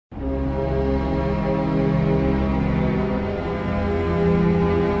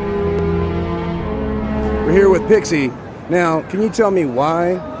Pixie. Now, can you tell me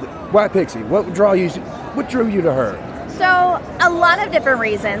why Pixie? What drew you to her? So, a lot of different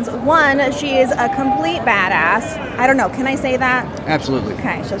reasons. One, she is a complete badass. I don't know, can I say that? Absolutely.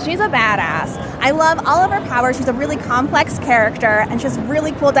 Okay, so she's a badass. I love all of her powers. She's a really complex character, and she has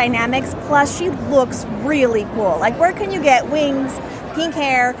really cool dynamics. Plus, she looks really cool. Like, where can you get wings, pink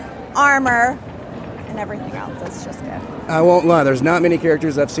hair, armor, and everything else? It's just good. I won't lie, there's not many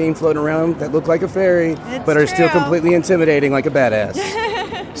characters I've seen floating around that look like a fairy, but are still completely intimidating like a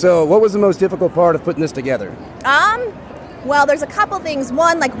badass. So, what was the most difficult part of putting this together? Well, there's a couple things.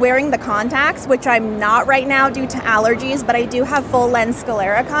 One, like wearing the contacts, which I'm not right now due to allergies, but I do have full lens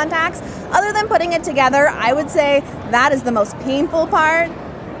sclera contacts. Other than putting it together, I would say that is the most painful part,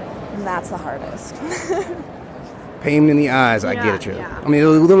 and that's the hardest. Pain in the eyes, I get you. Yeah. I mean, a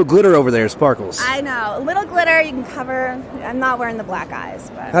little glitter over there sparkles. I know. A little glitter, you can cover. I'm not wearing the black eyes.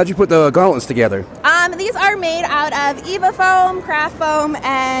 But How'd you put the gauntlets together? These are made out of Eva foam, craft foam,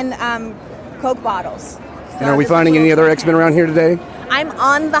 and Coke bottles. And are we finding any other X-Men around here today? I'm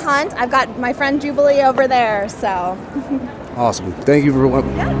on the hunt. I've got my friend Jubilee over there, so. Awesome. Thank you for...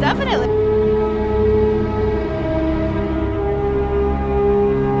 Yeah, definitely.